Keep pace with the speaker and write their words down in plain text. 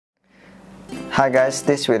Hi guys,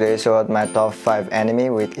 this video is about my top 5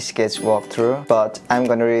 anime with sketch walkthrough, but I'm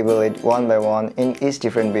gonna reveal it one by one in each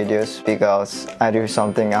different videos because I do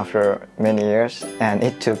something after many years and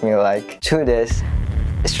it took me like 2 days,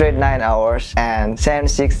 straight 9 hours and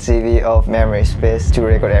 76 GB of memory space to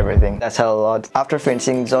record everything. That's a lot. After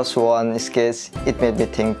finishing just one sketch, it made me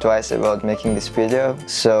think twice about making this video,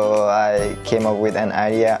 so I came up with an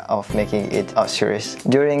idea of making it a series.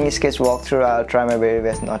 During sketch walkthrough, I'll try my very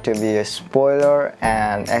best not to be a spoiler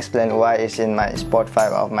and explain why it's in my spot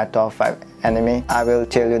 5 of my top 5 anime. I will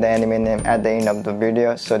tell you the anime name at the end of the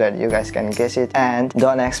video so that you guys can guess it, and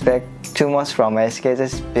don't expect too much from my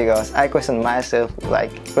sketches because I question myself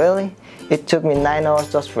like, really? It took me 9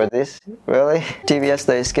 hours just for this? Really? TBS,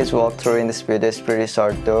 the sketch walkthrough in this video is pretty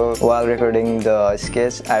short though. While recording the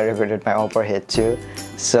sketch, I recorded my overhead too.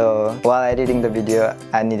 So while editing the video,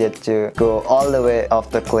 I needed to go all the way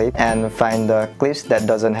off the clip and find the clips that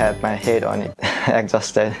doesn't have my head on it.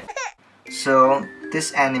 Exhausted. So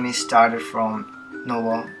this anime started from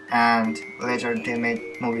novel and later they made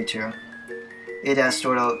movie too. It has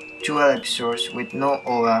total 12 episodes with no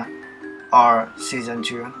OVA or season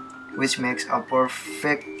 2, which makes a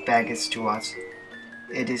perfect package to watch.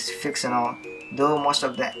 It is fictional, though most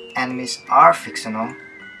of the animes are fictional.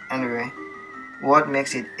 Anyway, what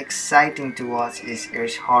makes it exciting to watch is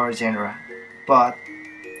its horror genre, but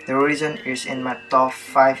the reason it's in my top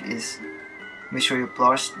 5 is mystery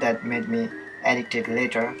plots that made me addicted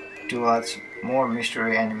later to watch more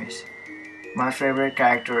mystery animes. My favorite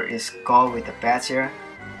character is Call with a patch here.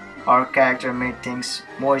 Our character made things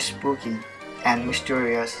more spooky and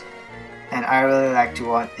mysterious, and I really like to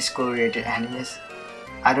watch school-related animes.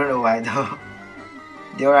 I don't know why though.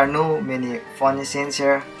 There are no many funny scenes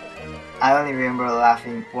here. I only remember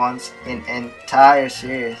laughing once in entire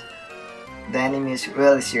series. The anime is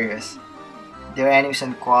really serious. Their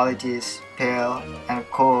animation quality is pale and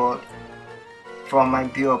cold. From my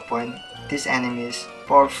viewpoint, this anime is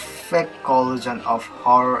perfect collision of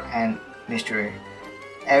horror and mystery.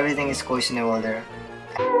 Everything is questionable there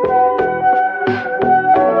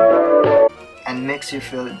and makes you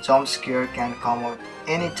feel jump scare can come out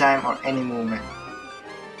anytime or any moment.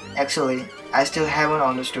 Actually, I still haven't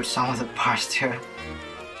understood some of the parts there.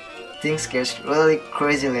 Things get really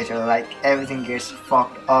crazy later, like everything gets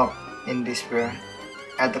fucked up in despair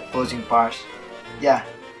at the closing parts. Yeah,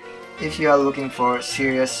 if you are looking for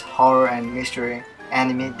serious horror and mystery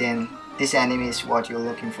anime, then this anime is what you're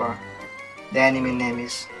looking for. The anime name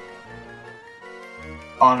is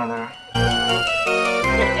Another.